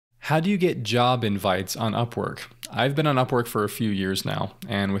How do you get job invites on Upwork? I've been on Upwork for a few years now,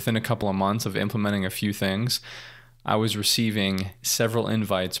 and within a couple of months of implementing a few things, I was receiving several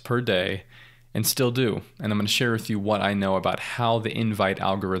invites per day and still do. And I'm going to share with you what I know about how the invite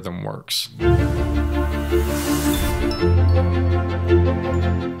algorithm works. I'm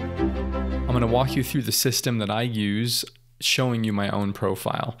going to walk you through the system that I use, showing you my own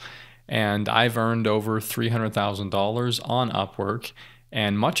profile. And I've earned over $300,000 on Upwork,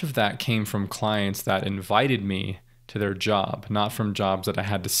 and much of that came from clients that invited me to their job, not from jobs that I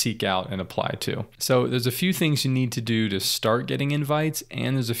had to seek out and apply to. So there's a few things you need to do to start getting invites,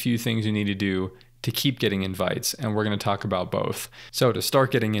 and there's a few things you need to do to keep getting invites, and we're going to talk about both. So to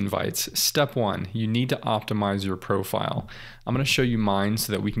start getting invites, step one, you need to optimize your profile. I'm going to show you mine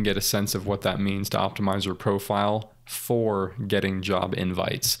so that we can get a sense of what that means to optimize your profile for getting job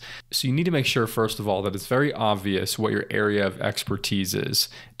invites. So you need to make sure, first of all, that it's very obvious what your area of expertise is.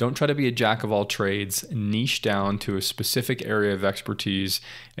 Don't try to be a jack of all trades. Niche down to a specific area of expertise,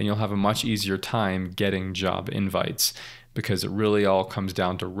 and you'll have a much easier time getting job invites, because it really all comes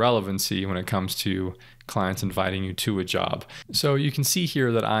down to relevancy when it comes to clients inviting you to a job. So you can see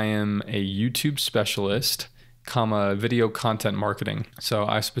here that I am a YouTube specialist, video content marketing. So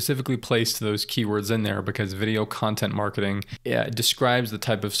I specifically placed those keywords in there because video content marketing describes the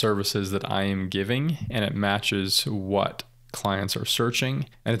type of services that I am giving, and it matches what clients are searching,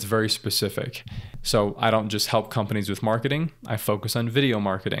 and it's very specific. So I don't just help companies with marketing, I focus on video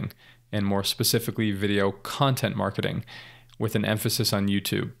marketing, and more specifically video content marketing with an emphasis on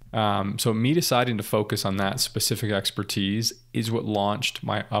YouTube. So me deciding to focus on that specific expertise is what launched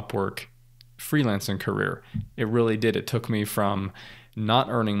my Upwork freelancing career. It really did. It took me from not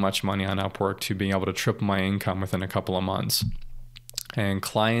earning much money on Upwork to being able to triple my income within a couple of months. And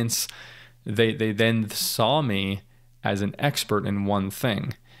clients, they then saw me as an expert in one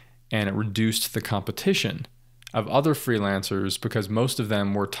thing, and it reduced the competition of other freelancers because most of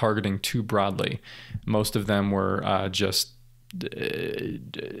them were targeting too broadly. Most of them were just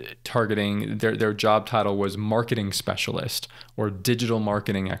targeting, their job title was marketing specialist or digital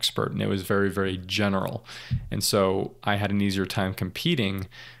marketing expert, and it was very, very general. And so I had an easier time competing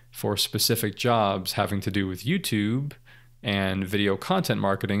for specific jobs having to do with YouTube and video content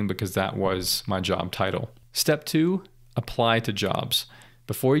marketing because that was my job title. Step two, apply to jobs.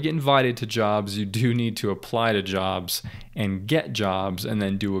 Before you get invited to jobs, you do need to apply to jobs and get jobs and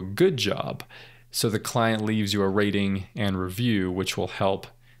then do a good job, so the client leaves you a rating and review, which will help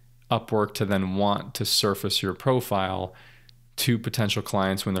Upwork to then want to surface your profile to potential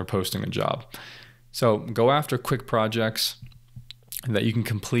clients when they're posting a job. So go after quick projects that you can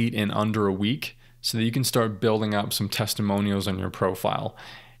complete in under a week so that you can start building up some testimonials on your profile.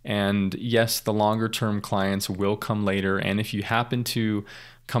 And yes, the longer term clients will come later. And if you happen to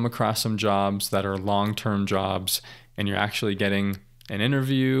come across some jobs that are long-term jobs and you're actually getting an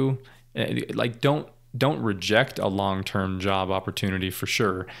interview, like don't reject a long-term job opportunity for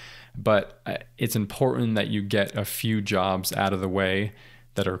sure. But it's important that you get a few jobs out of the way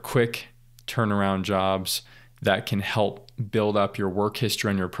that are quick turnaround jobs that can help build up your work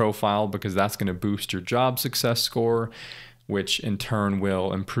history on your profile, because that's going to boost your job success score, which in turn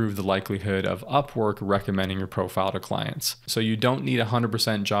will improve the likelihood of Upwork recommending your profile to clients. So you don't need a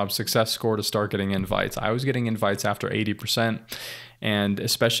 100% job success score to start getting invites. I was getting invites after 80%, and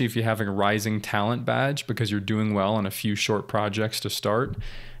especially if you have a rising talent badge because you're doing well on a few short projects to start,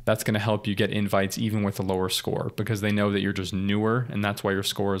 that's going to help you get invites even with a lower score because they know that you're just newer, and that's why your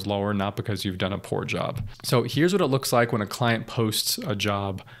score is lower, not because you've done a poor job. So here's what it looks like when a client posts a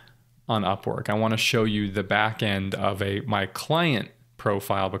job on Upwork. I want to show you the back end of my client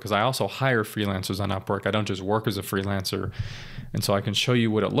profile because I also hire freelancers on Upwork. I don't just work as a freelancer. And so I can show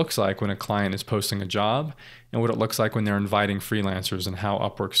you what it looks like when a client is posting a job and what it looks like when they're inviting freelancers and how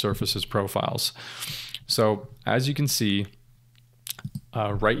Upwork surfaces profiles. So as you can see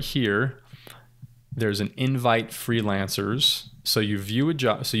right here, there's an invite freelancers. So you view a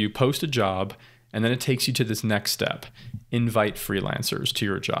job, so you post a job, and then it takes you to this next step, invite freelancers to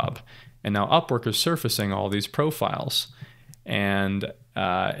your job. And now Upwork is surfacing all these profiles, and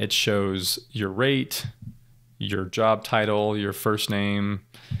it shows your rate, your job title, your first name,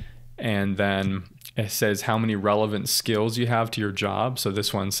 and then it says how many relevant skills you have to your job. So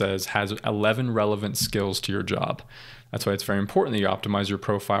this one says has 11 relevant skills to your job. That's why it's very important that you optimize your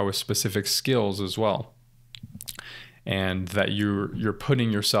profile with specific skills as well, and that you're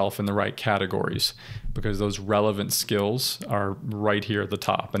putting yourself in the right categories, because those relevant skills are right here at the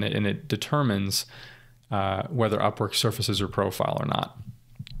top, and it determines whether Upwork surfaces your profile or not.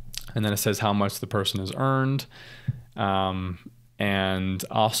 And then it says how much the person has earned, And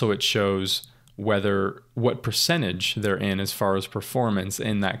also it shows what percentage they're in as far as performance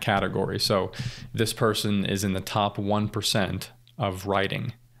in that category. So this person is in the top 1% of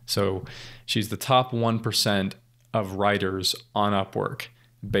writing. So she's the top 1% of writers on Upwork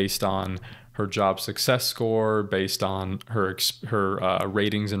based on her job success score, based on her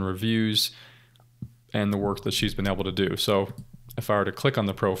ratings and reviews, and the work that she's been able to do. So if I were to click on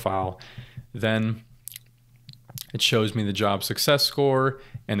the profile, then it shows me the job success score,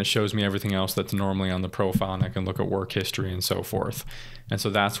 and it shows me everything else that's normally on the profile, and I can look at work history and so forth. And so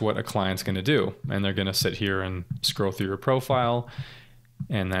that's what a client's going to do. And they're going to sit here and scroll through your profile.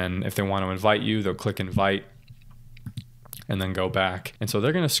 And then if they want to invite you, they'll click invite and then go back. And so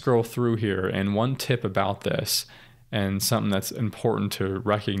they're going to scroll through here. And one tip about this, and something that's important to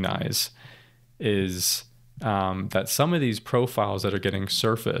recognize, is that some of these profiles that are getting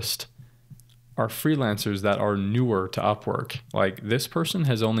surfaced are freelancers that are newer to Upwork. Like this person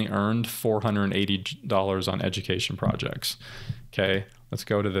has only earned $480 on education projects. Okay, let's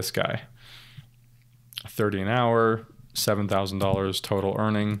go to this guy. 30 an hour, $7,000 total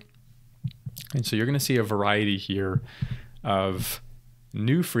earning. And so you're going to see a variety here of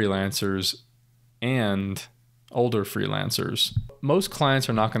new freelancers and older freelancers. Most clients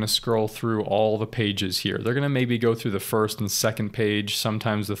are not going to scroll through all the pages here. They're going to maybe go through the first and second page,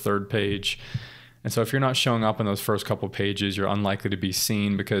 sometimes the third page. And so if you're not showing up in those first couple pages, you're unlikely to be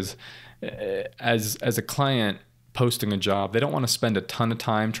seen, because as a client posting a job, they don't want to spend a ton of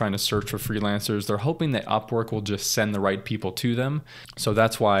time trying to search for freelancers. They're hoping that Upwork will just send the right people to them. So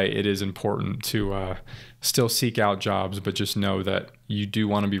that's why it is important to still seek out jobs, but just know that you do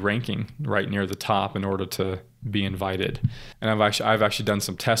want to be ranking right near the top in order to be invited. And I've actually done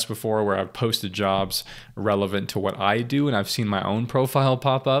some tests before where I've posted jobs relevant to what I do, and I've seen my own profile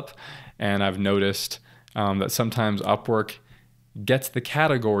pop up, and I've noticed that sometimes Upwork gets the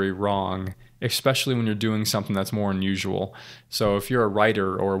category wrong, especially when you're doing something that's more unusual. So if you're a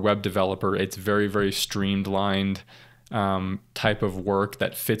writer or a web developer, it's very, very streamlined type of work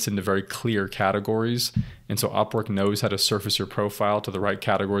that fits into very clear categories. And so Upwork knows how to surface your profile to the right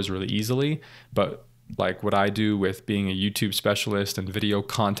categories really easily. But like what I do with being a YouTube specialist and video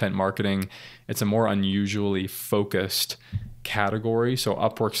content marketing, it's a more unusually focused category. So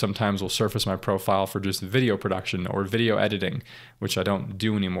Upwork sometimes will surface my profile for just video production or video editing, which I don't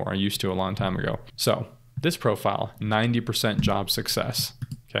do anymore. I used to a long time ago. So this profile, 90% job success.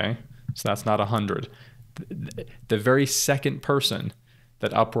 Okay, so that's not 100. The very second person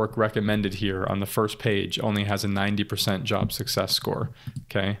that Upwork recommended here on the first page only has a 90% job success score.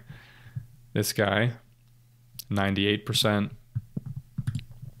 Okay, this guy, 98%.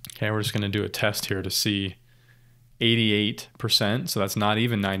 Okay, we're just going to do a test here to see. 88%, so that's not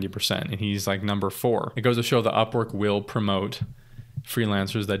even 90%, and he's like number 4. It goes to show that Upwork will promote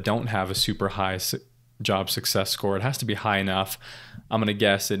freelancers that don't have a super high job success score. It has to be high enough. I'm gonna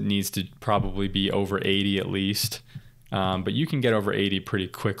guess it needs to probably be over 80 at least, but you can get over 80 pretty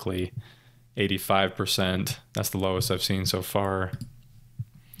quickly. 85%, that's the lowest I've seen so far.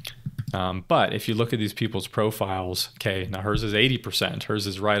 But if you look at these people's profiles, okay, now hers is 80%. Hers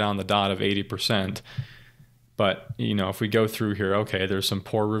is right on the dot of 80%. But, you know, if we go through here, okay, there's some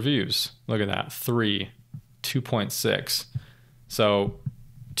poor reviews. Look at that, 3, 2.6, so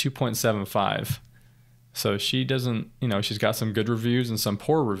 2.75. So she doesn't, you know, she's got some good reviews and some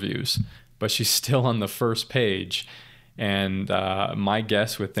poor reviews, but she's still on the first page. And my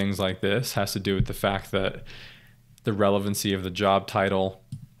guess with things like this has to do with the fact that the relevancy of the job title.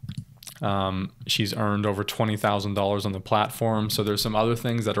 She's earned over $20,000 on the platform. So there's some other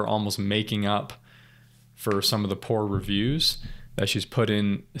things that are almost making up for some of the poor reviews, that she's put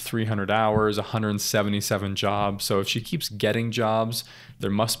in 300 hours, 177 jobs. So if she keeps getting jobs, there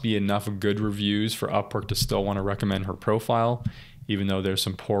must be enough good reviews for Upwork to still want to recommend her profile, even though there's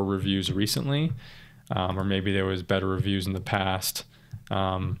some poor reviews recently, or maybe there was better reviews in the past.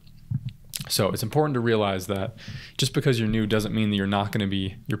 So it's important to realize that just because you're new doesn't mean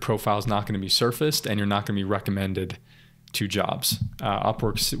that your profile is not going to be surfaced and you're not going to be recommended to jobs.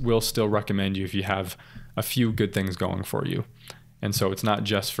 Upwork will still recommend you if you have a few good things going for you. And so it's not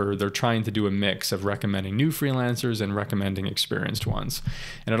just they're trying to do a mix of recommending new freelancers and recommending experienced ones.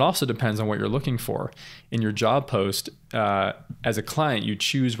 And it also depends on what you're looking for. In your job post, as a client, you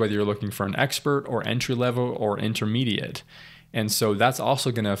choose whether you're looking for an expert or entry level or intermediate. And so that's also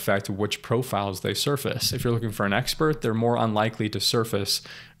going to affect which profiles they surface. If you're looking for an expert, they're more unlikely to surface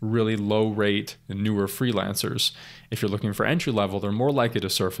really low rate, newer freelancers. If you're looking for entry level, they're more likely to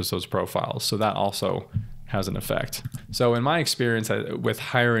surface those profiles. So that also has an effect. So in my experience with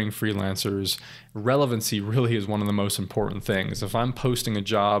hiring freelancers, relevancy really is one of the most important things. If I'm posting a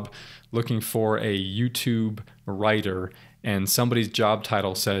job looking for a YouTube writer and somebody's job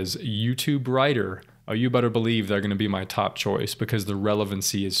title says YouTube writer, oh, you better believe they're going to be my top choice because the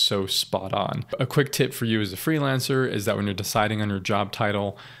relevancy is so spot on. A quick tip for you as a freelancer is that when you're deciding on your job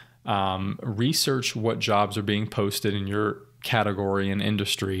title, research what jobs are being posted in your category and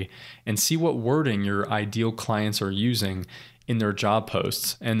industry and see what wording your ideal clients are using in their job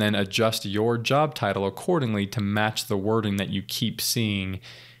posts, and then adjust your job title accordingly to match the wording that you keep seeing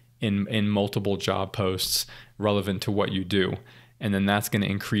in multiple job posts relevant to what you do. And then that's going to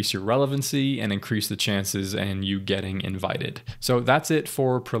increase your relevancy and increase the chances and you getting invited. So that's it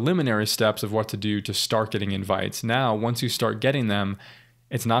for preliminary steps of what to do to start getting invites. Now, once you start getting them,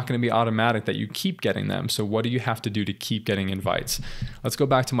 it's not going to be automatic that you keep getting them. So what do you have to do to keep getting invites? Let's go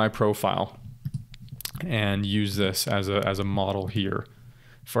back to my profile and use this as a model here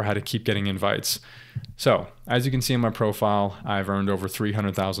for how to keep getting invites. So as you can see in my profile, I've earned over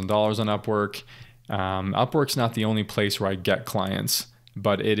 $300,000 on Upwork. Upwork's not the only place where I get clients,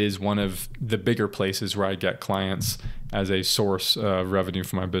 but it is one of the bigger places where I get clients as a source of revenue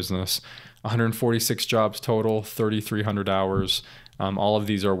for my business. 146 jobs total, 3,300 hours. All of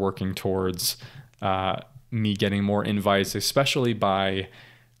these are working towards me getting more invites, especially by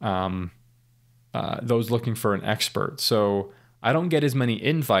those looking for an expert. So I don't get as many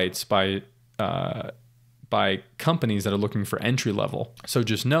invites by companies that are looking for entry level. So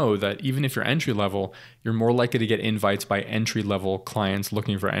just know that even if you're entry level, you're more likely to get invites by entry level clients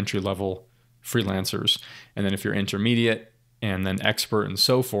looking for entry level freelancers. And then if you're intermediate and then expert and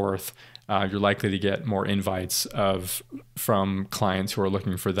so forth, you're likely to get more invites from clients who are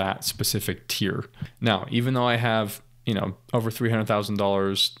looking for that specific tier. Now, even though I have over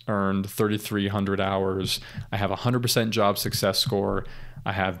 $300,000 earned, 3,300 hours, I have 100% job success score.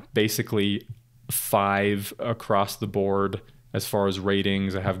 I have basically 5 across the board as far as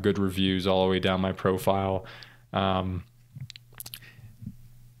ratings. I have good reviews all the way down my profile.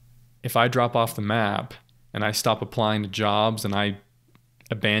 If I drop off the map and I stop applying to jobs and I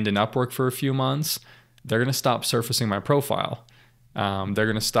abandon Upwork for a few months, they're going to stop surfacing my profile. They're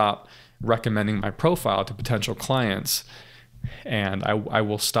going to stop recommending my profile to potential clients, and I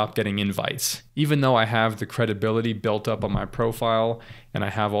will stop getting invites. Even though I have the credibility built up on my profile and I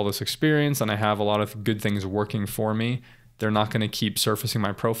have all this experience and I have a lot of good things working for me, they're not going to keep surfacing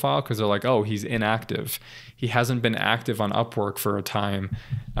my profile because they're like, oh, he's inactive. He hasn't been active on Upwork for a time.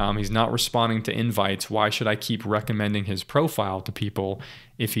 He's not responding to invites. Why should I keep recommending his profile to people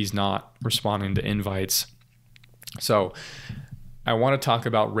if he's not responding to invites? So I want to talk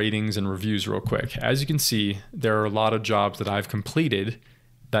about ratings and reviews real quick. As you can see, there are a lot of jobs that I've completed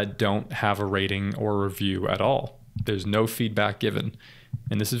that don't have a rating or review at all. There's no feedback given.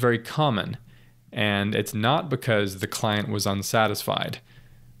 And this is very common. And it's not because the client was unsatisfied.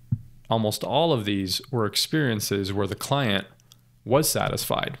 Almost all of these were experiences where the client was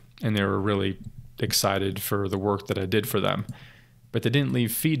satisfied and they were really excited for the work that I did for them. But they didn't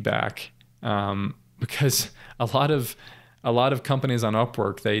leave feedback because a lot of companies on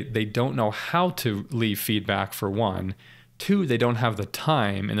Upwork, they don't know how to leave feedback, for one. 2, they don't have the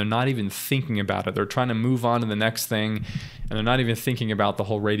time and they're not even thinking about it. They're trying to move on to the next thing and they're not even thinking about the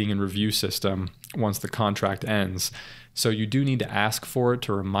whole rating and review system once the contract ends. So you do need to ask for it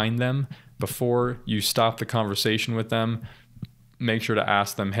to remind them before you stop the conversation with them. Make sure to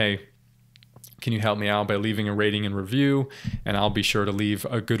ask them, hey, can you help me out by leaving a rating and review? And I'll be sure to leave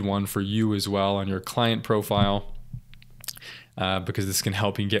a good one for you as well on your client profile. Because this can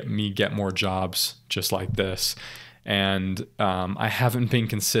help me get more jobs just like this. And I haven't been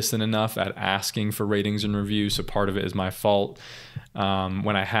consistent enough at asking for ratings and reviews, so part of it is my fault.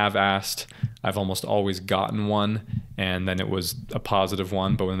 When I have asked, I've almost always gotten one, and then it was a positive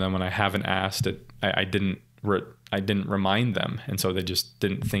one. But when I haven't asked it, I didn't remind them, and so they just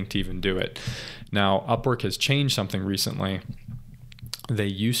didn't think to even do it. Now, Upwork has changed something recently. They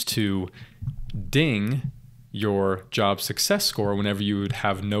used to ding your job success score whenever you would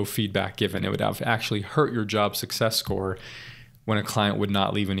have no feedback given. It would have actually hurt your job success score when a client would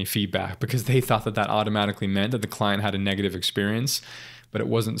not leave any feedback, because they thought that automatically meant that the client had a negative experience, but it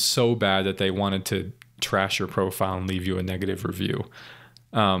wasn't so bad that they wanted to trash your profile and leave you a negative review.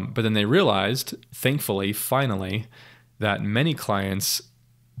 But then they realized, thankfully, finally, that many clients,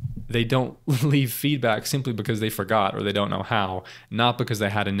 they don't leave feedback simply because they forgot or they don't know how, not because they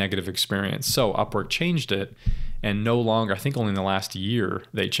had a negative experience. So Upwork changed it, and no longer, I think only in the last year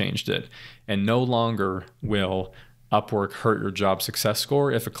they changed it, and no longer will Upwork hurt your job success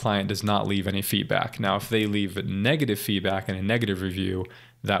score if a client does not leave any feedback. Now, if they leave negative feedback and a negative review,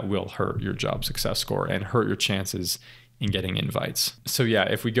 that will hurt your job success score and hurt your chances in getting invites. So yeah,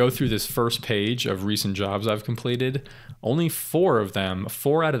 if we go through this first page of recent jobs I've completed, only 4 of them,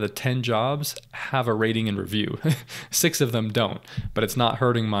 4 out of the 10 jobs have a rating and review. 6 of them don't, but it's not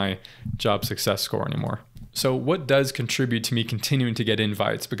hurting my job success score anymore. So what does contribute to me continuing to get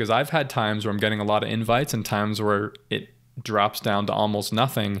invites? Because I've had times where I'm getting a lot of invites and times where it drops down to almost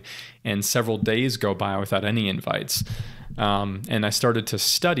nothing and several days go by without any invites. And I started to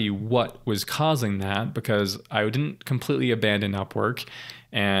study what was causing that, because I didn't completely abandon Upwork,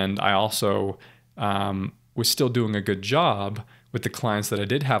 and I also was still doing a good job with the clients that I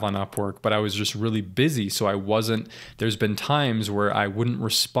did have on Upwork, but I was just really busy. So there's been times where I wouldn't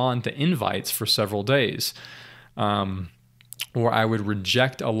respond to invites for several days, or I would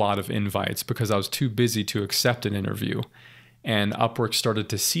reject a lot of invites because I was too busy to accept an interview. And Upwork started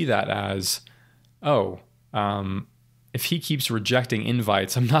to see that as, if he keeps rejecting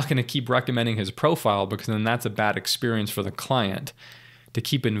invites, I'm not going to keep recommending his profile, because then that's a bad experience for the client to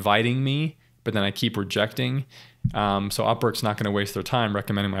keep inviting me, but then I keep rejecting. So Upwork's not going to waste their time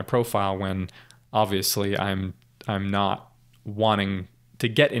recommending my profile when obviously I'm not wanting to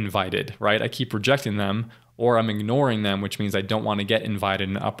get invited, right? I keep rejecting them, or I'm ignoring them, which means I don't want to get invited,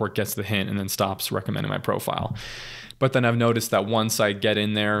 and Upwork gets the hint and then stops recommending my profile. But then I've noticed that once I get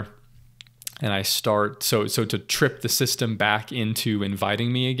in there and I start, so to trip the system back into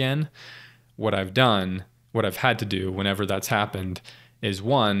inviting me again, what I've had to do whenever that's happened is,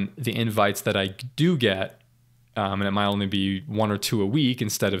 one, the invites that I do get, and it might only be 1 or 2 a week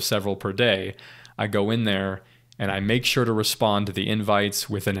instead of several per day, I go in there and I make sure to respond to the invites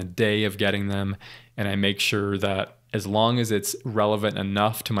within a day of getting them. And I make sure that as long as it's relevant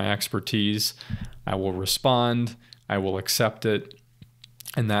enough to my expertise, I will respond, I will accept it.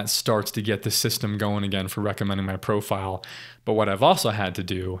 And that starts to get the system going again for recommending my profile. But what I've also had to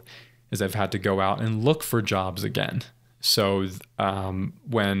do is I've had to go out and look for jobs again. So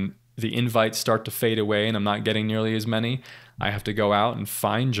when the invites start to fade away and I'm not getting nearly as many, I have to go out and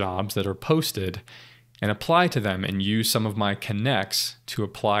find jobs that are posted and apply to them and use some of my connects to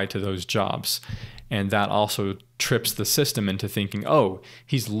apply to those jobs. And that also trips the system into thinking, oh,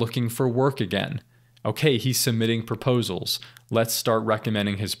 he's looking for work again. Okay, he's submitting proposals. Let's start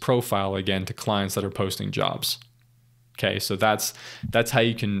recommending his profile again to clients that are posting jobs. Okay, so that's how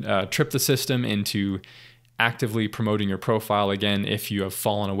you can trip the system into actively promoting your profile again if you have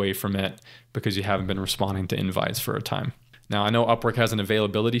fallen away from it because you haven't been responding to invites for a time. Now, I know Upwork has an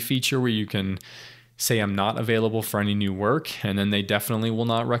availability feature where you can say I'm not available for any new work, and then they definitely will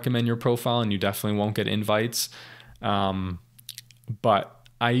not recommend your profile and you definitely won't get invites. But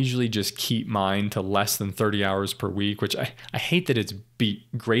I usually just keep mine to less than 30 hours per week, which I hate that it's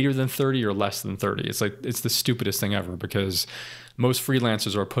greater than 30 or less than 30. It's the stupidest thing ever, because most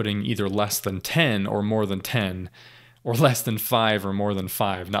freelancers are putting either less than 10 or more than 10, or less than 5 or more than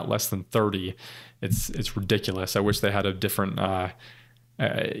 5, not less than 30. It's ridiculous. I wish they had a different,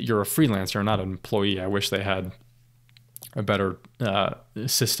 you're a freelancer, not an employee. I wish they had a better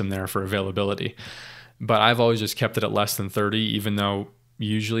system there for availability. But I've always just kept it at less than 30, even though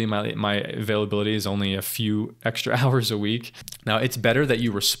usually my availability is only a few extra hours a week. Now, it's better that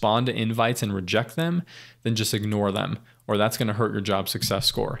you respond to invites and reject them than just ignore them, or that's going to hurt your job success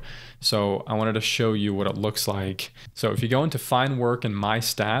score. So I wanted to show you what it looks like. So if you go into Find Work and My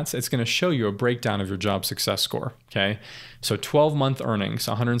Stats, it's going to show you a breakdown of your job success score. Okay, so 12-month earnings,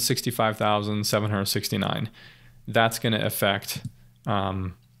 165,769. That's going to affect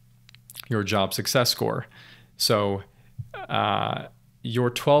your job success score. So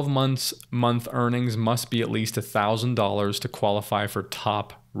your 12-month earnings must be at least $1,000 to qualify for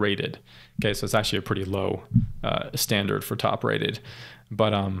top rated. Okay, so it's actually a pretty low standard for top rated.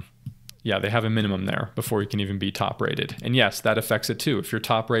 But yeah, they have a minimum there before you can even be top rated. And yes, that affects it too. If you're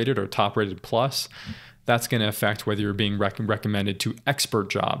top rated or top rated plus, that's going to affect whether you're being recommended to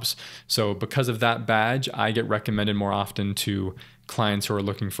expert jobs. So because of that badge, I get recommended more often to clients who are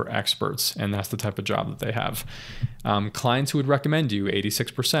looking for experts, and that's the type of job that they have. Clients who would recommend you,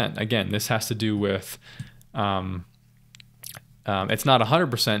 86%. Again, this has to do with, it's not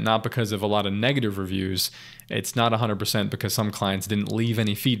 100%, not because of a lot of negative reviews. It's not 100% because some clients didn't leave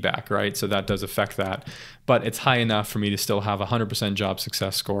any feedback, right? So that does affect that. But it's high enough for me to still have a 100% job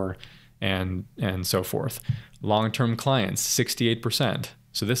success score and so forth. Long-term clients, 68%.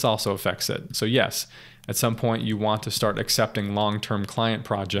 So this also affects it. So yes, At some point, you want to start accepting long-term client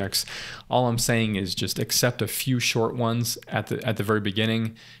projects. All I'm saying is just accept a few short ones at the very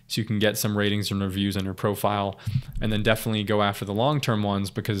beginning so you can get some ratings and reviews on your profile, and then definitely go after the long-term ones,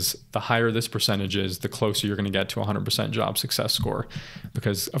 because the higher this percentage is, the closer you're going to get to a 100% job success score.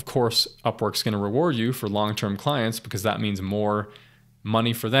 Because of course, Upwork's going to reward you for long-term clients, because that means more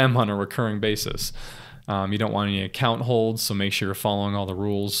money for them on a recurring basis. You don't want any account holds, so make sure you're following all the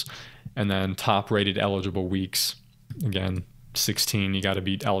rules. And then top rated eligible weeks, again, 16, you got to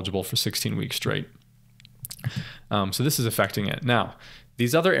be eligible for 16 weeks straight. So this is affecting it. Now,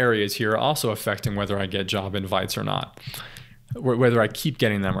 these other areas here are also affecting whether I get job invites or not, whether I keep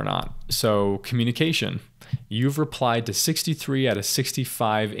getting them or not. So communication. You've replied to 63 out of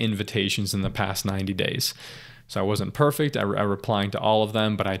 65 invitations in the past 90 days. So I wasn't perfect at replying to all of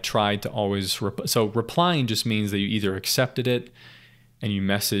them, but I tried to always, so replying just means that you either accepted it and you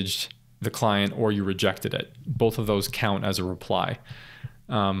messaged the client, or you rejected it. Both of those count as a reply.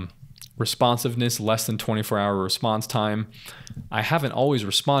 Responsiveness, less than 24-hour response time. I haven't always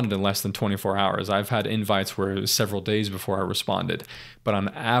responded in less than 24 hours. I've had invites where it was several days before I responded, but on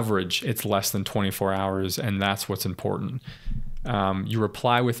average, it's less than 24 hours, and that's what's important. You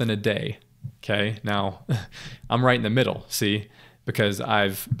reply within a day. Okay, now I'm right in the middle, see, because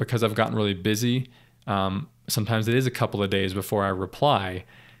I've gotten really busy. Sometimes it is a couple of days before I reply.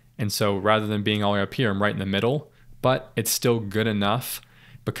 And so rather than being all the way up here, I'm right in the middle, but it's still good enough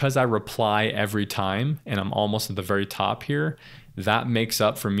because I reply every time and I'm almost at the very top here. That makes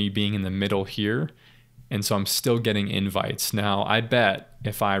up for me being in the middle here. And so I'm still getting invites. Now, I bet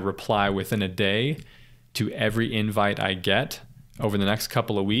if I reply within a day to every invite I get over the next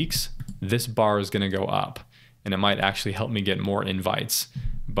couple of weeks, this bar is going to go up, and it might actually help me get more invites.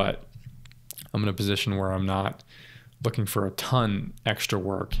 But I'm in a position where I'm not looking for a ton extra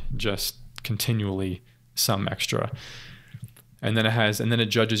work, just continually some extra. And then it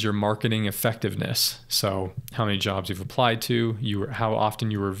judges your marketing effectiveness. So how many jobs you've applied to, how often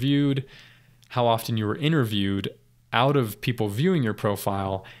you were viewed, how often you were interviewed out of people viewing your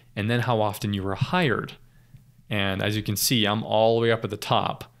profile, and then how often you were hired. And as you can see, I'm all the way up at the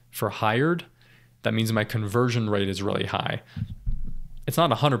top. For hired, that means my conversion rate is really high. It's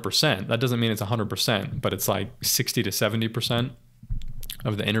not 100%. That doesn't mean it's 100%, but it's like 60 to 70%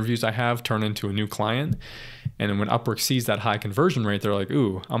 of the interviews I have turn into a new client. And when Upwork sees that high conversion rate, they're like,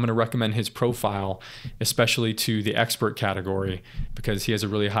 ooh, I'm going to recommend his profile, especially to the expert category, because he has a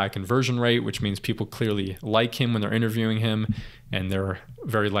really high conversion rate, which means people clearly like him when they're interviewing him, and they're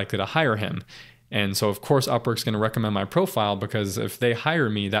very likely to hire him. And so, of course, Upwork's going to recommend my profile, because if they hire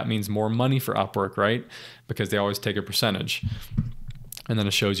me, that means more money for Upwork, right? Because they always take a percentage. And then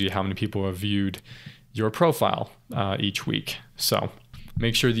it shows you how many people have viewed your profile each week. So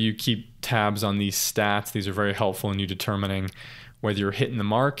make sure that you keep tabs on these stats. These are very helpful in you determining whether you're hitting the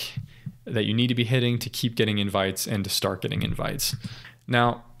mark that you need to be hitting to keep getting invites and to start getting invites.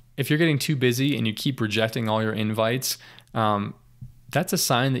 Now, if you're getting too busy and you keep rejecting all your invites, that's a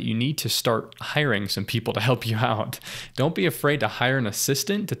sign that you need to start hiring some people to help you out. Don't be afraid to hire an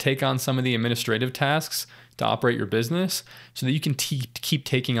assistant to take on some of the administrative tasks to operate your business so that you can keep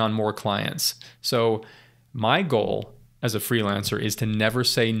taking on more clients. So my goal as a freelancer is to never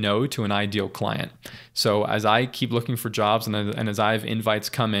say no to an ideal client. So as I keep looking for jobs and as I have invites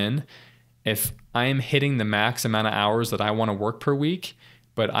come in, if I am hitting the max amount of hours that I want to work per week,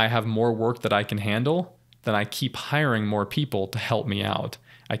 but I have more work that I can handle, then I keep hiring more people to help me out.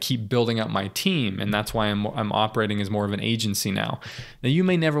 I keep building up my team, and that's why I'm operating as more of an agency now. Now, you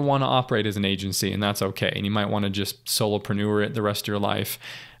may never want to operate as an agency, and that's okay. And you might want to just solopreneur it the rest of your life,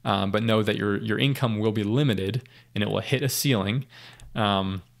 but know that your income will be limited, and it will hit a ceiling.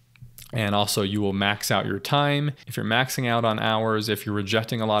 And also, you will max out your time. If you're maxing out on hours, if you're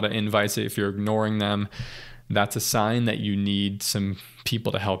rejecting a lot of invites, if you're ignoring them, that's a sign that you need some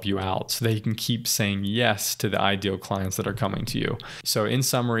people to help you out so that you can keep saying yes to the ideal clients that are coming to you. So in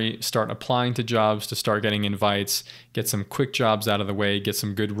summary, start applying to jobs to start getting invites, get some quick jobs out of the way, get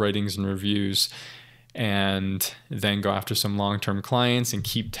some good ratings and reviews, and then go after some long-term clients and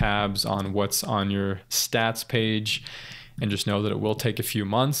keep tabs on what's on your stats page, and just know that it will take a few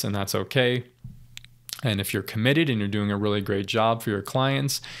months, and that's okay. And if you're committed and you're doing a really great job for your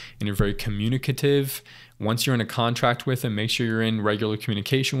clients and you're very communicative, once you're in a contract with them, make sure you're in regular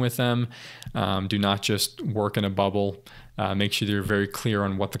communication with them. Do not just work in a bubble. Make sure that you're very clear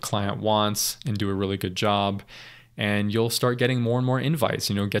on what the client wants and do a really good job. And you'll start getting more and more invites.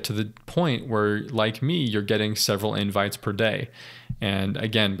 Get to the point where, like me, you're getting several invites per day. And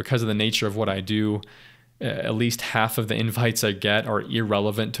again, because of the nature of what I do, at least half of the invites I get are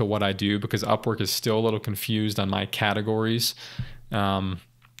irrelevant to what I do, because Upwork is still a little confused on my categories.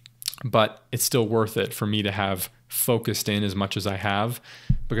 But it's still worth it for me to have focused in as much as I have,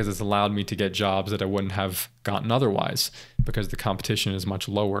 because it's allowed me to get jobs that I wouldn't have gotten otherwise, because the competition is much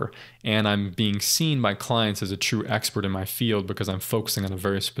lower. And I'm being seen by clients as a true expert in my field because I'm focusing on a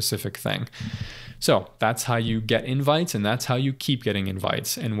very specific thing. So that's how you get invites, and that's how you keep getting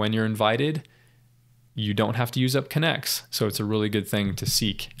invites. And when you're invited, you don't have to use up connects. So it's a really good thing to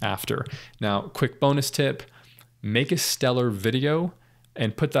seek after. Now, quick bonus tip, make a stellar video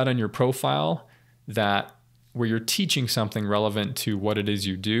and put that on your profile where you're teaching something relevant to what it is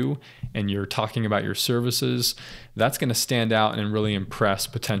you do, and you're talking about your services. That's going to stand out and really impress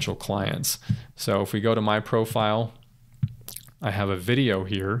potential clients. So if we go to my profile, I have a video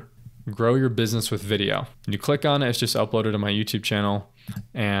here, Grow Your Business with Video. And you click on it, it's just uploaded to my YouTube channel,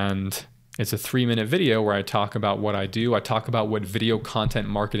 and it's a 3-minute video where I talk about what I do. I talk about what video content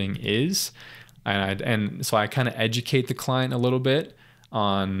marketing is. And so I kind of educate the client a little bit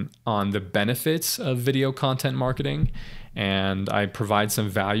on the benefits of video content marketing, and I provide some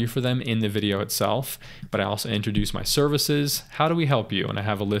value for them in the video itself. But I also introduce my services. How do we help you? And I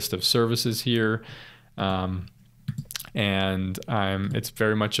have a list of services here. It's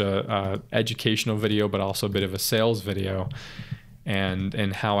very much a educational video, but also a bit of a sales video,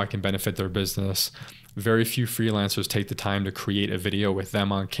 and how I can benefit their business. Very few freelancers take the time to create a video with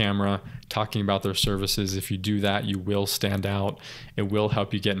them on camera talking about their services. If you do that, you will stand out. It will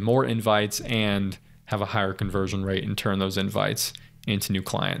help you get more invites and have a higher conversion rate and turn those invites into new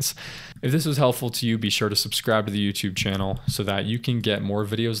clients. If this was helpful to you, be sure to subscribe to the YouTube channel so that you can get more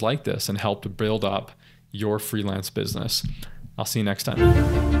videos like this and help to build up your freelance business. I'll see you next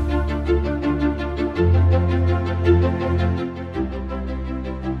time.